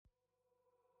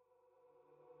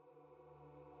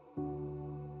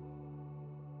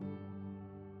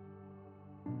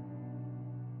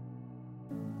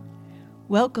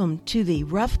Welcome to the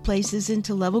Rough Places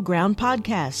into Level Ground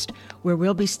podcast, where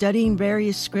we'll be studying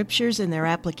various scriptures and their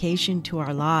application to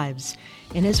our lives.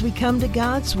 And as we come to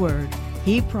God's Word,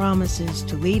 He promises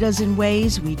to lead us in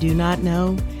ways we do not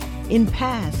know, in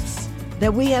paths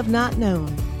that we have not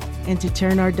known, and to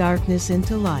turn our darkness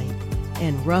into light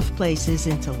and rough places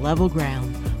into level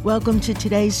ground. Welcome to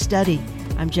today's study.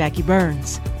 I'm Jackie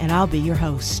Burns, and I'll be your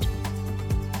host.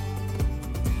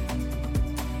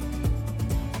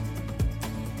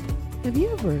 Have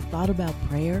you ever thought about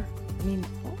prayer?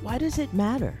 Why does it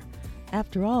matter?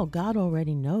 After all, God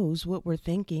already knows what we're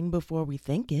thinking before we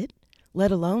think it, let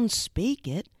alone speak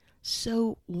it.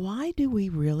 So why do we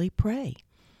really pray?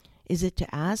 Is it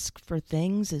to ask for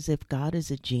things as if God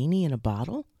is a genie in a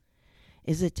bottle?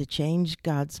 Is it to change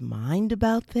God's mind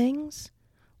about things?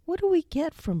 What do we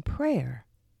get from prayer?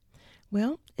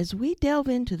 Well, as we delve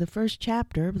into the first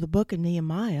chapter of the book of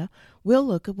Nehemiah, we'll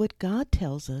look at what God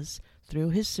tells us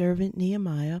through His servant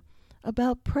Nehemiah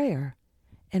about prayer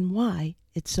and why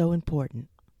it's so important.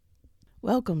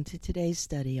 Welcome to today's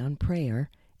study on prayer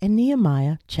and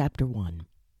Nehemiah chapter 1.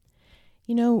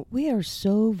 You know, we are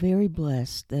so very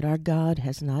blessed that our God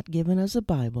has not given us a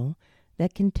Bible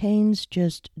that contains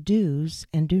just do's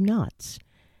and do nots,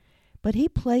 but He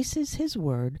places His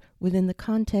word within the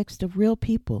context of real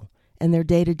people and their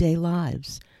day-to-day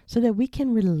lives so that we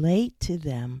can relate to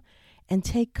them and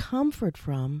take comfort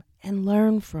from and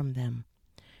learn from them.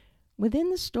 Within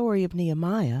the story of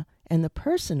Nehemiah and the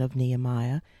person of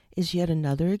Nehemiah is yet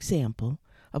another example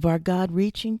of our God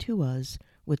reaching to us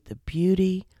with the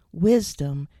beauty,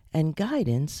 wisdom, and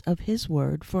guidance of His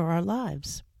word for our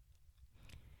lives.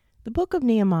 The book of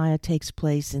Nehemiah takes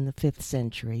place in the 5th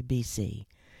century BC.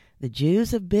 The Jews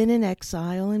have been in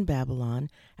exile in Babylon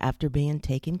after being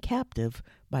taken captive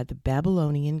by the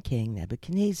Babylonian king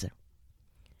Nebuchadnezzar.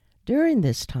 During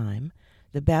this time,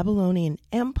 the Babylonian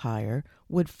Empire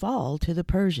would fall to the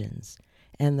Persians,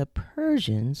 and the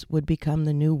Persians would become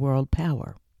the new world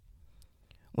power.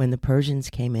 When the Persians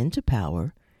came into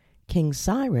power, King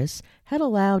Cyrus had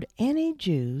allowed any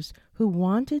Jews who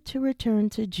wanted to return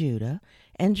to Judah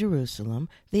and Jerusalem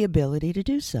the ability to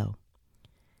do so.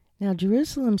 Now,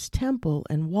 Jerusalem's temple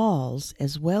and walls,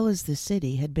 as well as the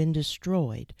city, had been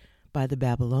destroyed by the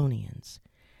Babylonians.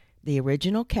 The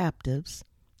original captives,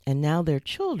 and now their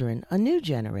children, a new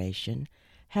generation,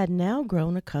 had now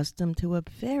grown accustomed to a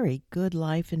very good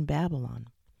life in Babylon.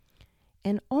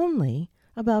 And only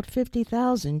about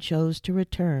 50,000 chose to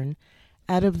return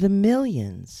out of the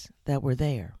millions that were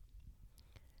there.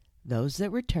 Those that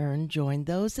returned joined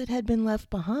those that had been left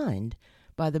behind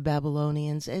by the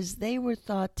Babylonians, as they were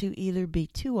thought to either be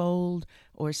too old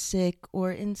or sick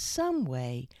or in some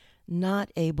way not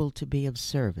able to be of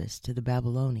service to the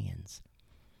Babylonians.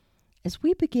 As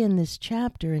we begin this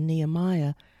chapter in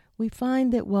Nehemiah, we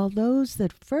find that while those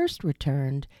that first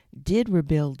returned did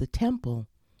rebuild the temple,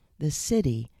 the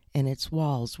city and its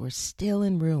walls were still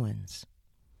in ruins.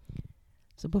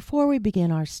 So before we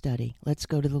begin our study, let's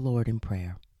go to the Lord in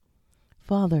prayer.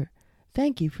 Father,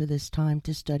 thank you for this time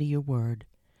to study your word.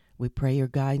 We pray your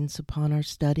guidance upon our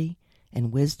study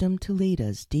and wisdom to lead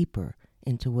us deeper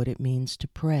into what it means to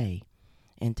pray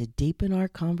and to deepen our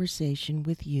conversation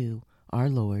with you, our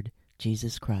Lord,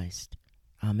 Jesus Christ.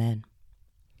 Amen.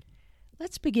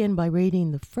 Let's begin by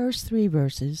reading the first 3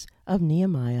 verses of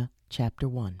Nehemiah chapter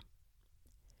 1.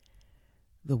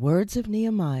 The words of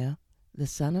Nehemiah, the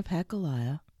son of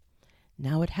Hakaliah.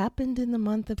 Now it happened in the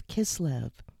month of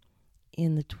Kislev,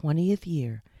 in the 20th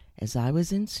year, as I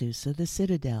was in Susa the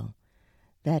citadel,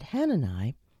 that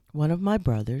Hanani, one of my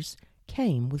brothers,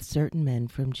 came with certain men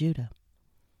from Judah.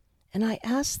 And I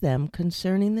asked them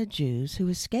concerning the Jews who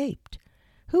escaped,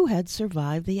 who had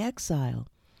survived the exile,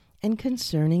 and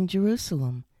concerning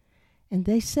Jerusalem. And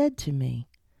they said to me,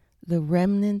 the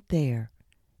remnant there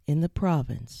in the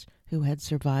province who had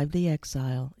survived the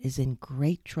exile is in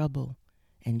great trouble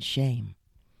and shame.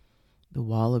 The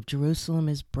wall of Jerusalem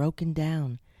is broken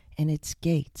down, and its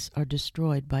gates are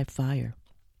destroyed by fire.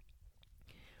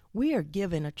 We are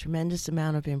given a tremendous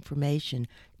amount of information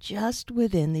just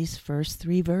within these first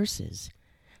 3 verses.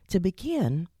 To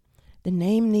begin, the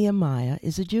name Nehemiah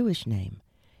is a Jewish name,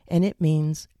 and it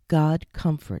means God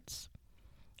comforts.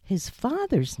 His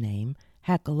father's name,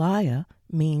 Hakaliah,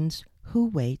 means who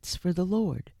waits for the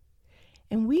Lord.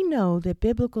 And we know that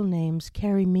biblical names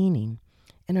carry meaning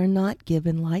and are not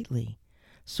given lightly.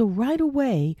 So right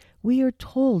away, we are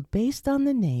told, based on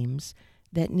the names,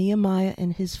 that Nehemiah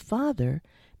and his father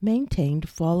maintained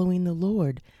following the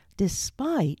Lord,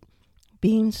 despite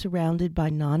being surrounded by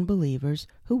non-believers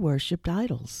who worshipped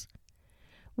idols.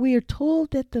 We are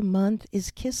told that the month is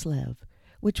Kislev,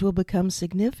 which will become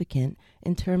significant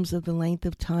in terms of the length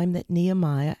of time that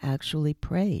Nehemiah actually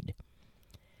prayed.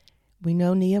 We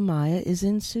know Nehemiah is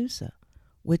in Susa,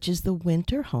 which is the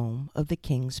winter home of the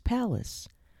king's palace.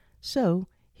 So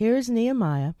here is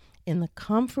Nehemiah in the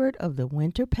comfort of the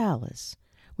winter palace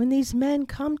when these men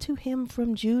come to him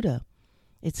from Judah,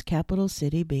 its capital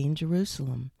city being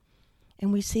Jerusalem.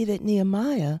 And we see that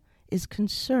Nehemiah is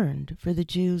concerned for the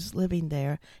Jews living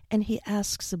there, and he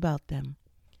asks about them.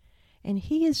 And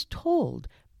he is told,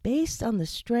 based on the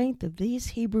strength of these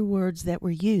Hebrew words that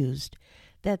were used,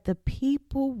 that the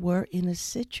people were in a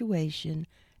situation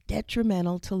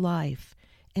detrimental to life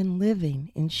and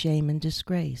living in shame and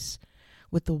disgrace,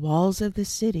 with the walls of the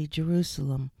city,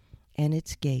 Jerusalem, and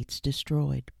its gates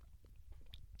destroyed.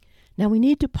 Now we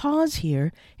need to pause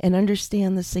here and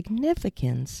understand the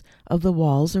significance of the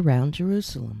walls around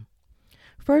Jerusalem.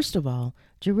 First of all,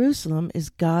 Jerusalem is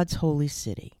God's holy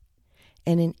city.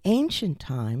 And in ancient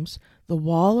times, the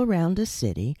wall around a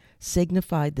city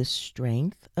signified the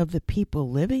strength of the people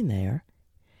living there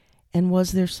and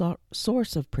was their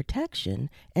source of protection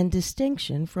and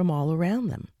distinction from all around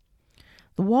them.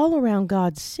 The wall around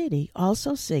God's city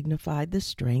also signified the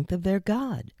strength of their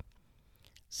God.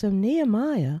 So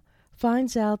Nehemiah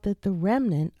finds out that the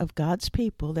remnant of God's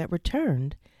people that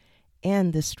returned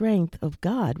and the strength of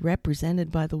God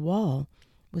represented by the wall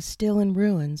was still in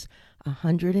ruins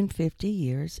 150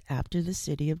 years after the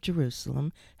city of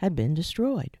Jerusalem had been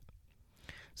destroyed.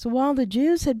 So while the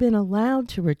Jews had been allowed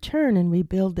to return and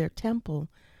rebuild their temple,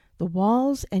 the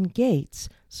walls and gates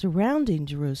surrounding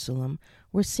Jerusalem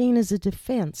were seen as a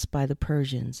defense by the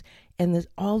Persians and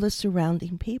all the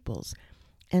surrounding peoples.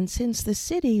 And since the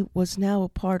city was now a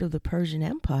part of the Persian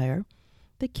Empire,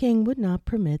 the king would not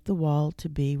permit the wall to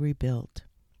be rebuilt.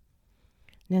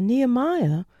 Now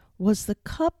Nehemiah was the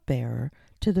cupbearer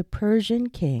to the Persian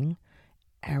king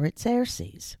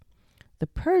Artaxerxes. The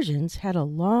Persians had a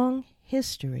long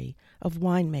history of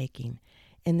winemaking,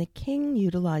 and the king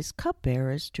utilized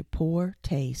cupbearers to pour,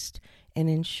 taste, and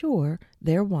ensure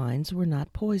their wines were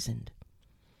not poisoned.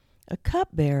 A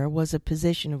cupbearer was a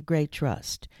position of great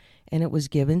trust, and it was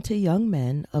given to young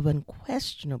men of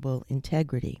unquestionable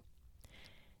integrity.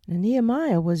 Now,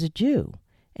 Nehemiah was a Jew,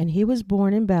 and he was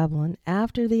born in Babylon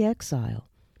after the exile.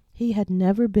 He had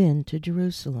never been to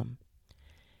Jerusalem.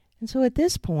 And so at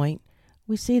this point,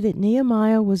 we see that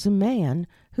Nehemiah was a man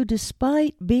who,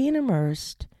 despite being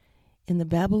immersed in the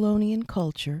Babylonian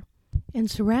culture and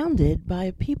surrounded by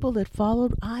a people that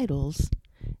followed idols,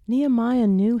 Nehemiah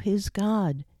knew his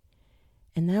God,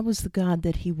 and that was the God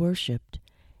that he worshipped.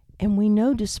 And we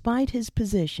know despite his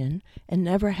position and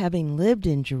never having lived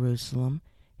in Jerusalem,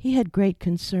 he had great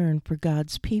concern for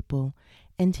God's people,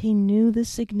 and he knew the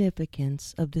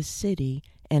significance of the city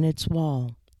and its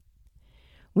wall.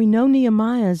 We know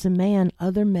Nehemiah is a man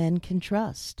other men can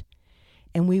trust,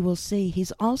 and we will see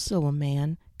he's also a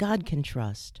man God can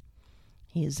trust.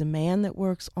 He is a man that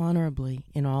works honorably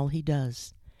in all he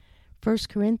does. 1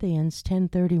 Corinthians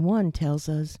 10:31 tells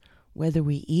us, whether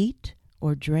we eat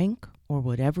or drink or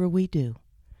whatever we do,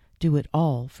 do it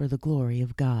all for the glory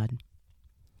of God.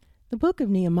 The book of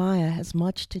Nehemiah has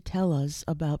much to tell us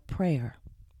about prayer.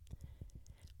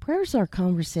 Prayer is our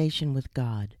conversation with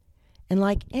God, and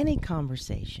like any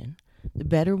conversation, the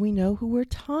better we know who we're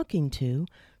talking to,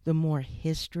 the more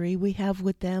history we have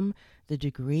with them, the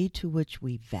degree to which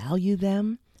we value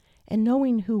them, and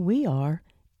knowing who we are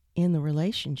in the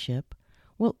relationship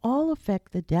will all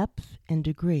affect the depth and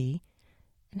degree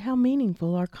and how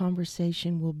meaningful our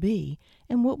conversation will be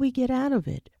and what we get out of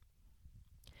it.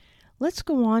 Let's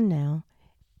go on now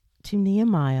to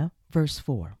Nehemiah, verse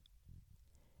 4.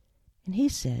 And he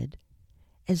said,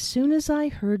 as soon as I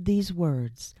heard these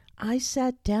words, I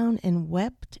sat down and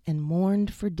wept and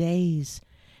mourned for days,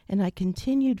 and I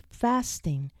continued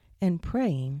fasting and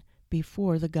praying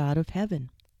before the God of heaven.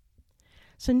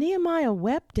 So Nehemiah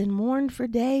wept and mourned for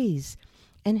days,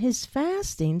 and his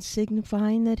fasting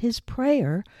signifying that his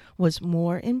prayer was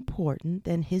more important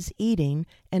than his eating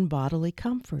and bodily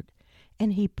comfort,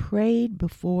 and he prayed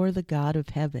before the God of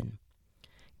heaven.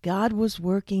 God was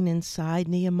working inside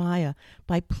Nehemiah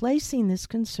by placing this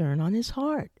concern on his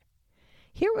heart.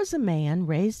 Here was a man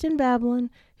raised in Babylon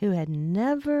who had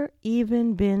never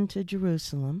even been to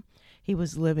Jerusalem. He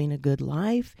was living a good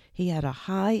life. He had a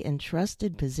high and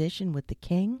trusted position with the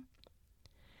king.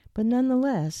 But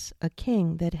nonetheless, a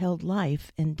king that held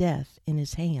life and death in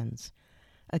his hands.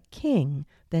 A king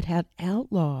that had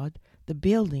outlawed the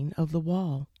building of the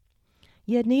wall.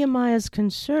 Yet Nehemiah's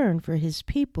concern for his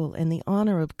people and the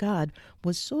honor of God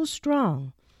was so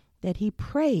strong that he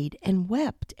prayed and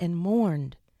wept and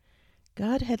mourned.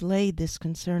 God had laid this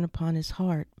concern upon his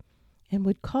heart, and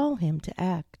would call him to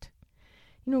act.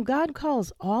 You know, God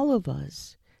calls all of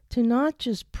us to not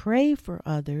just pray for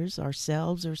others,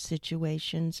 ourselves, or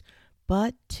situations,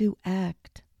 but to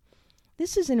act.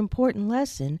 This is an important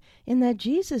lesson in that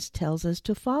Jesus tells us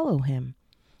to follow him.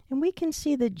 And we can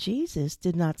see that Jesus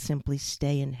did not simply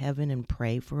stay in heaven and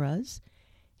pray for us.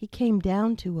 He came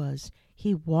down to us.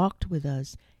 He walked with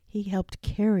us. He helped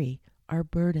carry our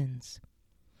burdens.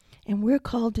 And we're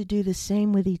called to do the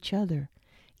same with each other.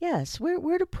 Yes,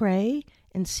 we're to pray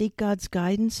and seek God's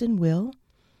guidance and will.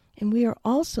 And we are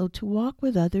also to walk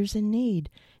with others in need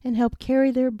and help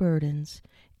carry their burdens,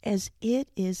 as it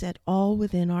is at all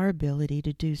within our ability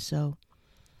to do so.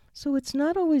 So it's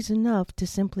not always enough to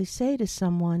simply say to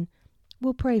someone,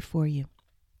 "We'll pray for you."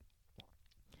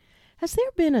 Has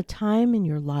there been a time in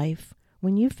your life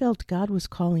when you felt God was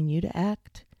calling you to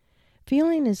act,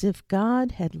 feeling as if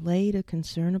God had laid a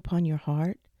concern upon your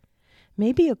heart?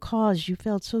 Maybe a cause you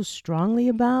felt so strongly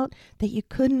about that you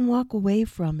couldn't walk away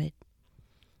from it.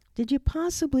 Did you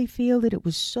possibly feel that it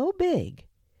was so big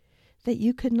that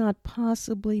you could not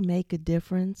possibly make a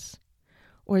difference,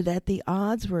 or that the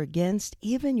odds were against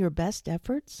even your best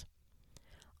efforts?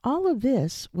 All of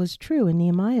this was true in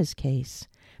Nehemiah's case,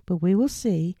 but we will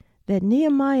see that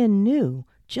Nehemiah knew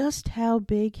just how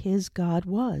big his God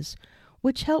was,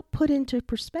 which helped put into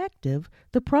perspective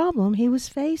the problem he was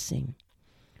facing.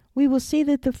 We will see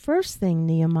that the first thing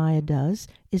Nehemiah does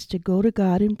is to go to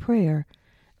God in prayer,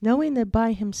 knowing that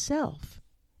by himself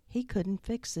he couldn't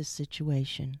fix this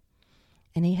situation,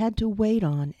 and he had to wait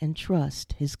on and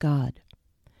trust his God.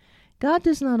 God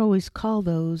does not always call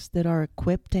those that are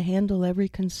equipped to handle every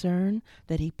concern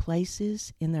that he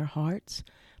places in their hearts,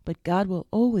 but God will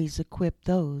always equip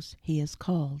those he has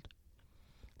called.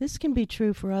 This can be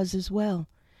true for us as well,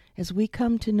 as we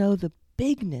come to know the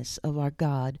bigness of our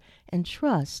God and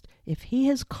trust if he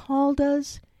has called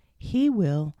us, he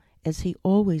will, as he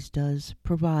always does,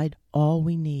 provide all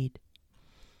we need.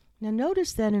 Now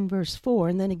notice that in verse 4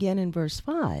 and then again in verse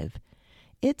 5,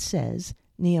 it says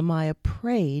Nehemiah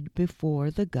prayed before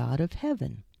the God of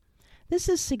heaven. This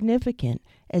is significant,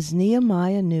 as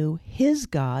Nehemiah knew his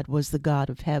God was the God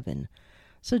of heaven.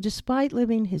 So despite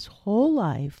living his whole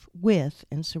life with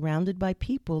and surrounded by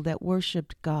people that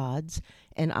worshipped gods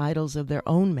and idols of their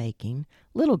own making,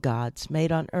 little gods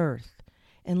made on earth,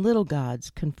 and little gods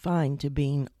confined to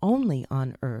being only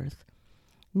on earth,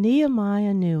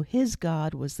 Nehemiah knew his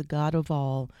God was the God of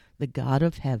all, the God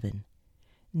of heaven.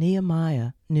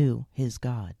 Nehemiah knew his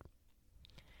God.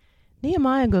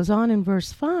 Nehemiah goes on in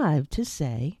verse 5 to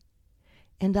say,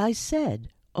 "And I said,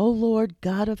 O Lord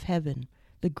God of heaven,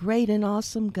 the great and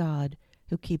awesome God,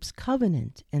 who keeps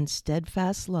covenant and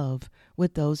steadfast love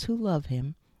with those who love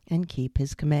him and keep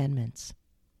his commandments."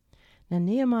 Now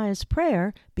Nehemiah's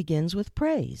prayer begins with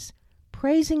praise,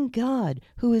 praising God,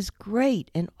 who is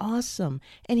great and awesome,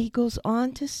 and he goes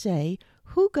on to say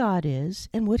who God is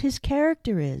and what his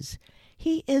character is.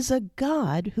 He is a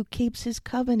God who keeps his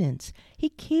covenants. He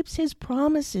keeps his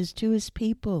promises to his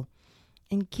people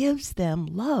and gives them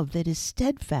love that is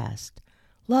steadfast,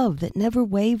 love that never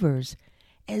wavers,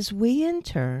 as we in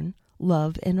turn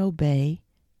love and obey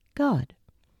God.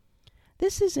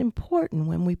 This is important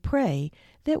when we pray,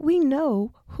 that we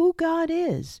know who God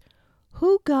is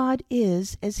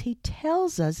as he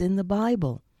tells us in the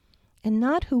Bible, and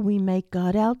not who we make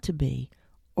God out to be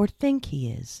or think he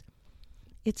is.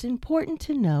 It's important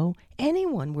to know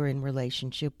anyone we're in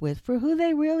relationship with for who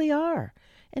they really are,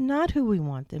 and not who we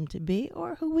want them to be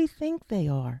or who we think they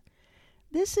are.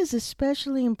 This is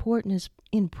especially important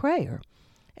in prayer,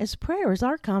 as prayer is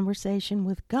our conversation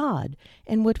with God,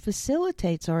 and what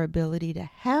facilitates our ability to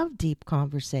have deep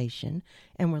conversation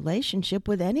and relationship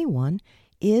with anyone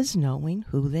is knowing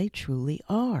who they truly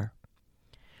are.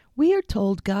 We are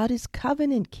told God is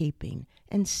covenant-keeping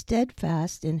and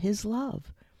steadfast in his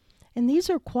love. And these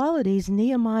are qualities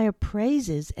Nehemiah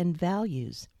praises and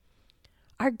values.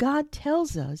 Our God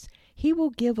tells us he will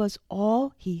give us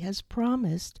all he has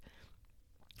promised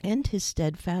and his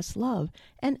steadfast love,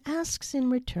 and asks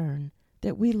in return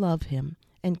that we love him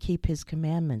and keep his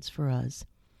commandments for us.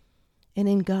 And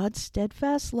in God's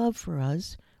steadfast love for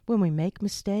us, when we make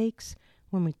mistakes,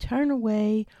 when we turn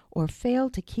away or fail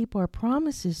to keep our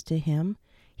promises to him,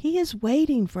 he is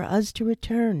waiting for us to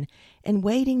return and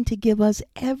waiting to give us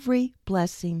every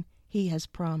blessing he has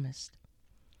promised.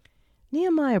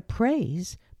 Nehemiah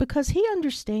prays because he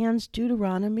understands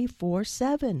Deuteronomy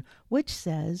 4:7, which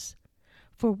says,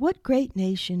 "For what great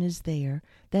nation is there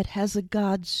that has a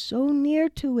God so near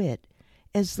to it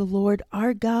as the Lord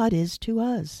our God is to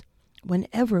us,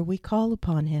 whenever we call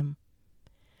upon him?"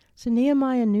 So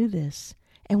Nehemiah knew this,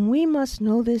 and we must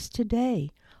know this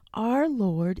today. our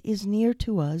Lord is near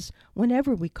to us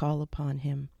whenever we call upon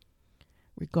him.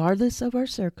 Regardless of our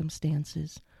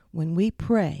circumstances, when we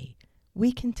pray,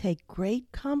 we can take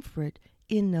great comfort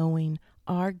in knowing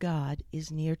our God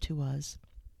is near to us.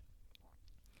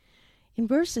 In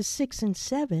verses 6 and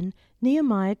 7,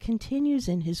 Nehemiah continues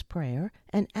in his prayer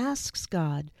and asks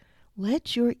God,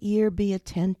 "Let your ear be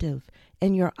attentive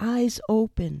and your eyes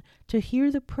open to hear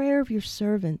the prayer of your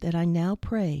servant that I now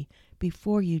pray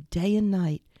before you day and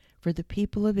night for the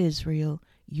people of Israel,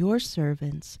 your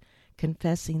servants,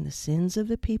 confessing the sins of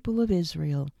the people of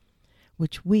Israel,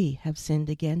 which we have sinned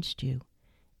against you.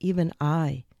 Even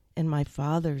I and my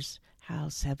father's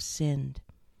house have sinned.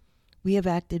 We have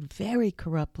acted very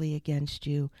corruptly against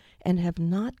you and have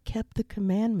not kept the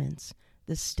commandments,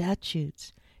 the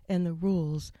statutes, and the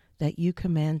rules that you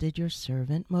commanded your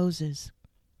servant Moses."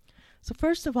 So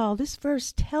first of all, this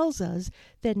verse tells us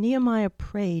that Nehemiah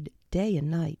prayed day and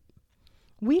night.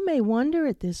 We may wonder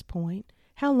at this point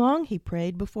how long he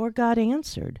prayed before God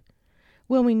answered.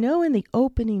 Well, we know in the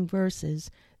opening verses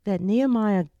that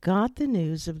Nehemiah got the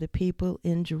news of the people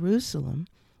in Jerusalem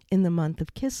in the month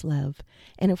of Kislev.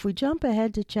 And if we jump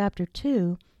ahead to chapter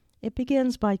 2, it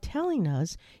begins by telling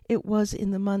us it was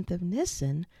in the month of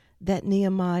Nisan that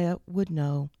Nehemiah would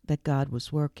know that God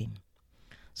was working.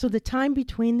 So the time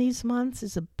between these months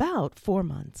is about 4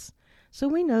 months. So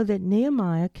we know that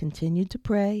Nehemiah continued to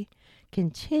pray,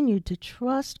 continued to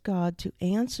trust God to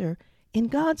answer in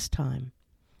God's time,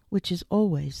 which is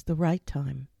always the right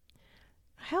time.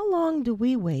 How long do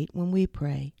we wait when we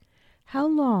pray? How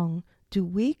long do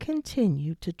we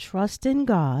continue to trust in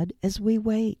God as we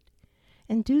wait,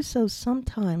 and do so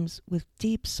sometimes with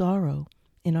deep sorrow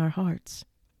in our hearts?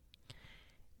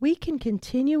 We can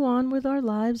continue on with our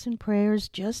lives and prayers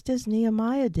just as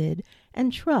Nehemiah did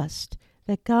and trust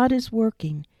that God is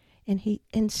working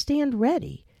and stand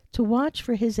ready to watch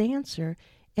for his answer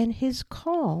and his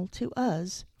call to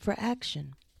us for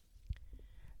action.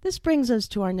 This brings us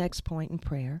to our next point in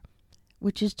prayer,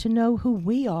 which is to know who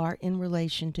we are in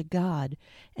relation to God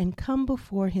and come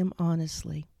before him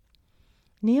honestly.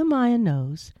 Nehemiah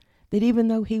knows that even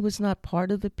though he was not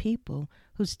part of the people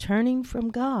whose turning from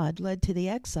God led to the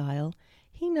exile,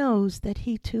 he knows that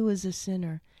he too is a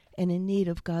sinner and in need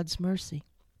of God's mercy.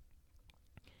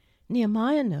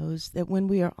 Nehemiah knows that when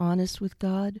we are honest with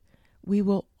God, we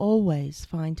will always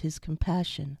find his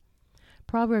compassion.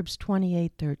 Proverbs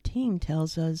 28:13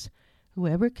 tells us,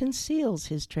 "Whoever conceals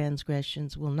his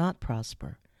transgressions will not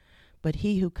prosper, but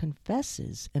he who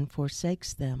confesses and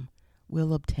forsakes them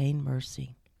will obtain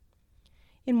mercy."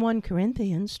 In 1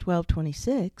 Corinthians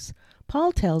 12:26,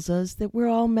 Paul tells us that we're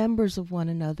all members of one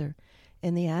another,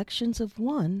 and the actions of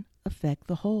one affect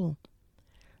the whole.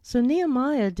 So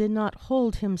Nehemiah did not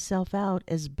hold himself out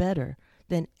as better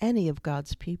than any of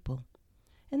God's people.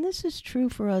 And this is true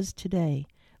for us today.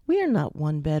 We are not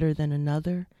one better than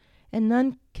another, and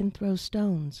none can throw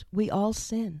stones. We all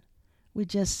sin. We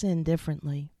just sin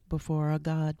differently before our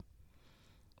God.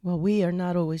 While we are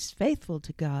not always faithful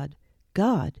to God,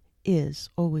 God is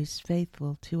always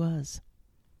faithful to us.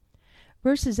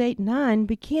 Verses 8 and 9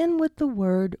 begin with the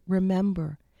word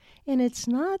remember. And it's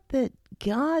not that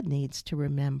God needs to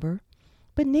remember,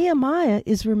 but Nehemiah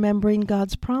is remembering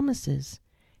God's promises.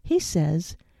 He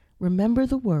says, "Remember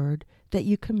the word that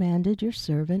you commanded your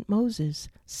servant Moses,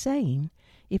 saying,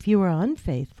 if you are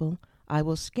unfaithful, I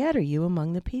will scatter you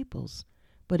among the peoples.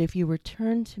 But if you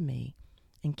return to me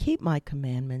and keep my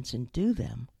commandments and do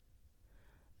them,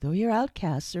 though your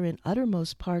outcasts are in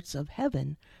uttermost parts of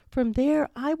heaven, from there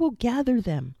I will gather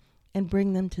them and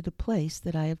bring them to the place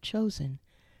that I have chosen,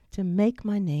 to make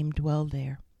my name dwell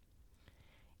there."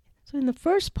 So in the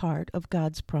first part of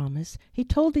God's promise, he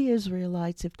told the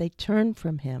Israelites if they turned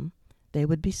from him, they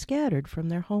would be scattered from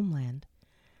their homeland.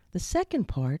 The second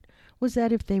part was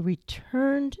that if they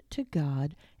returned to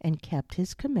God and kept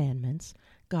his commandments,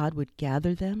 God would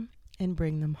gather them and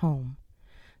bring them home.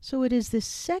 So it is this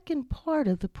second part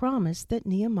of the promise that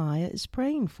Nehemiah is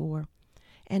praying for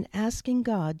and asking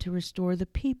God to restore the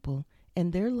people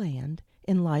and their land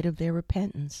in light of their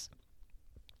repentance.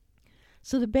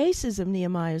 So the basis of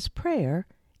Nehemiah's prayer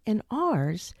and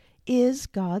ours is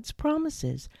God's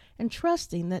promises and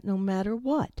trusting that no matter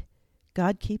what,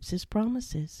 God keeps his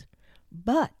promises.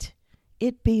 But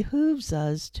it behooves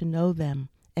us to know them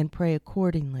and pray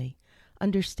accordingly,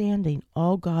 understanding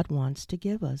all God wants to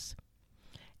give us,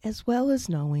 as well as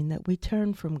knowing that we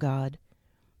turn from God.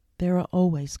 There are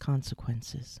always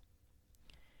consequences.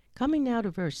 Coming now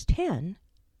to verse 10,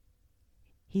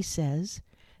 he says,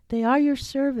 "They are your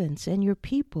servants and your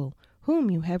people,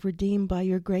 whom you have redeemed by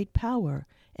your great power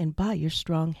and by your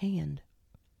strong hand."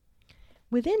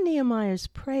 Within Nehemiah's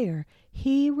prayer,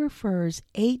 he refers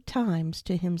 8 times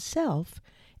to himself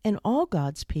and all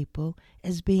God's people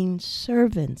as being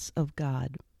servants of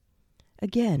God.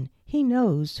 Again, he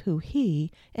knows who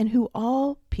he and who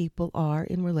all people are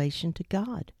in relation to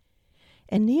God.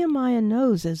 And Nehemiah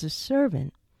knows as a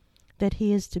servant that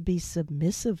he is to be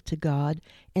submissive to God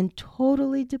and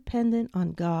totally dependent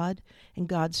on God and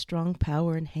God's strong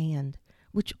power and hand,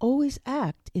 which always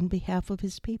act in behalf of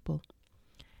his people.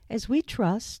 As we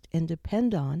trust and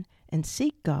depend on and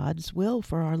seek God's will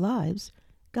for our lives,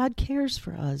 God cares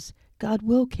for us. God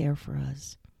will care for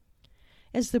us.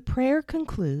 As the prayer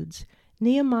concludes,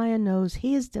 Nehemiah knows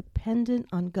he is dependent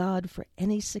on God for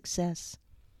any success.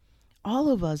 All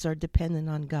of us are dependent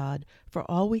on God for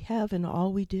all we have and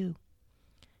all we do.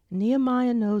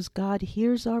 Nehemiah knows God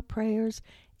hears our prayers,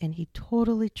 and he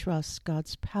totally trusts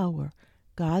God's power,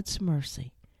 God's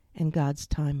mercy, and God's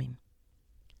timing.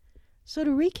 So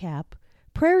to recap,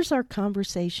 prayers are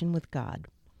conversation with God.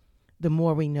 The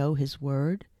more we know his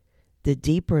word, the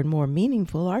deeper and more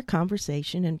meaningful our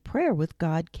conversation and prayer with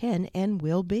God can and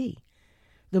will be.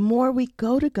 The more we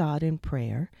go to God in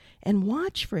prayer and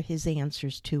watch for his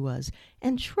answers to us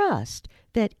and trust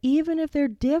that even if they're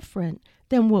different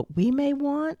than what we may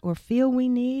want or feel we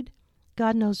need,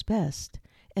 God knows best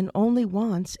and only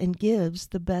wants and gives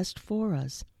the best for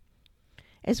us.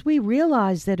 As we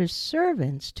realize that as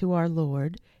servants to our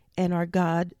Lord and our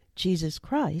God, Jesus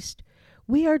Christ,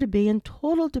 we are to be in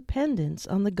total dependence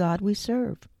on the God we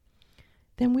serve.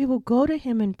 Then we will go to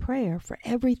him in prayer for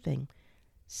everything,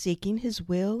 seeking his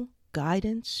will,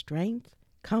 guidance, strength,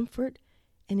 comfort,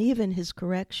 and even his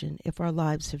correction if our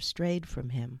lives have strayed from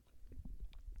him.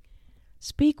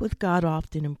 Speak with God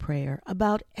often in prayer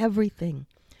about everything.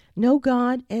 Know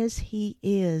God as he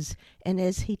is and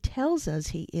as he tells us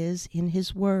he is in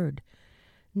his word.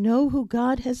 Know who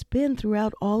God has been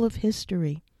throughout all of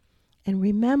history. And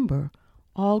remember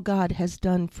all God has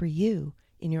done for you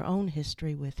in your own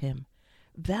history with him.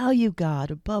 Value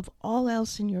God above all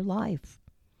else in your life.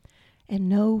 And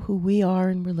know who we are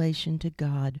in relation to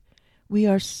God. We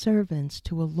are servants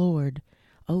to a Lord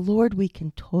we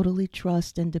can totally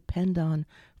trust and depend on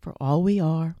for all we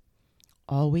are,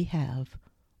 all we have,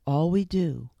 all we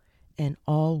do, and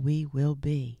all we will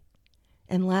be.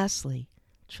 And lastly,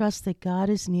 trust that God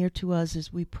is near to us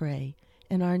as we pray,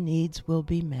 and our needs will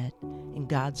be met in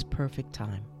God's perfect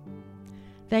time.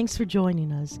 Thanks for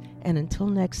joining us, and until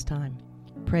next time,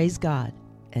 praise God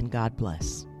and God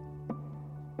bless.